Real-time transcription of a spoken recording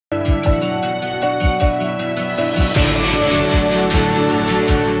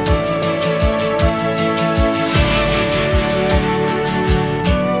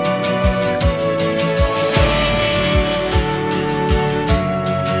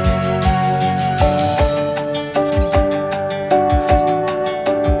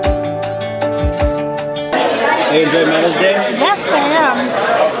enjoy Mother's Day? Yes, I am.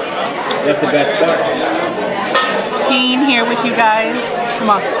 What's the best part? Being here with you guys.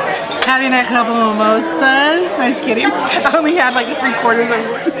 Come on. Having a couple of mimosas. I'm just kidding. I only had like 3/4 of one.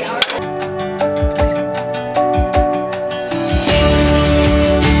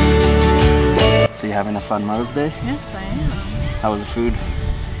 So you having a fun Mother's Day? Yes, I am. How was the food?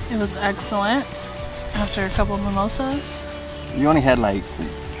 It was excellent. After a couple of mimosas. You only had like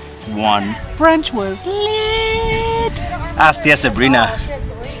one. Brunch was lit. Ask dear Sabrina.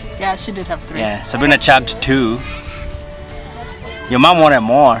 Yeah, she did have 3. Yeah, Sabrina chugged 2. Your mom wanted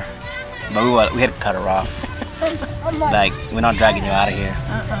more, but we had to cut her off. Like, we're not dragging you out of here.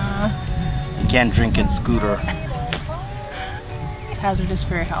 You can't drink in scooter. It's hazardous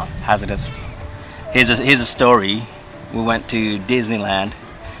for your health. Hazardous. Here's a story. We went to Disneyland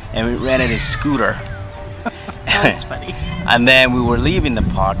and we rented a scooter. That's funny. And then we were leaving the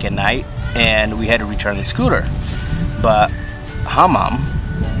park at night and we had to return the scooter. But her mom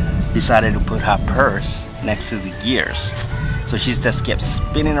decided to put her purse next to the gears. So she just kept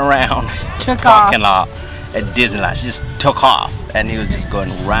spinning around the parking lot at Disneyland. She just took off and it was just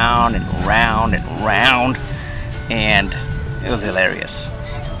going round and round and round, and it was hilarious.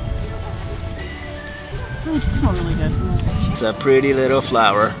 Oh, it does smell really good. It's a pretty little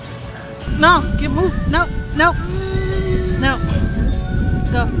flower. No, move. No.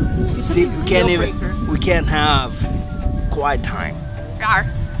 Go. See, we can't have quiet time.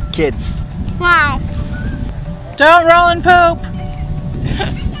 Kids. Wow. Don't roll and poop.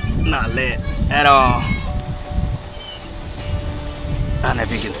 It's not lit at all. I don't know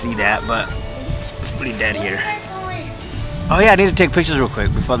if you can see that, but it's pretty dead here. Oh yeah, I need to take pictures real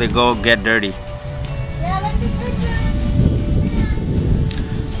quick before they go get dirty. Yeah, let's take pictures.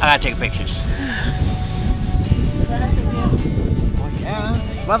 I gotta take pictures. Oh yeah,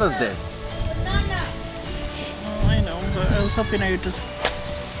 it's Mother's Day. Oh, I know, but I was hoping I would just...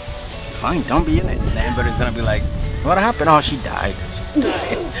 Fine, don't be in it. Then everybody's gonna be like, what happened? Oh, she died.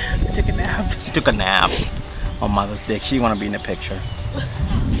 I took a nap. She took a nap on Mother's Day. She wanna be in the picture.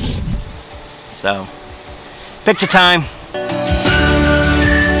 So, picture time.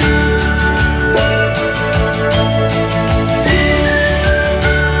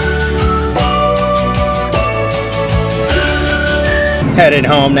 Headed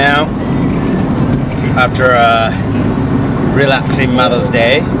home now after a relaxing Mother's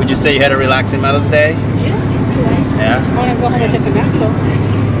Day. Would you say you had a relaxing Mother's Day? Yeah? I want to go home and take a nap though.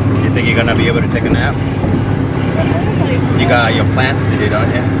 You think you're gonna be able to take a nap? You got your plants to do, don't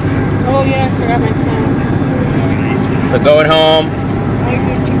you? Oh yeah, I forgot my plants. So going home,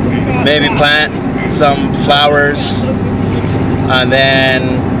 maybe plant some flowers, and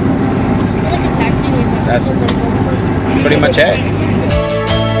then that's pretty much it.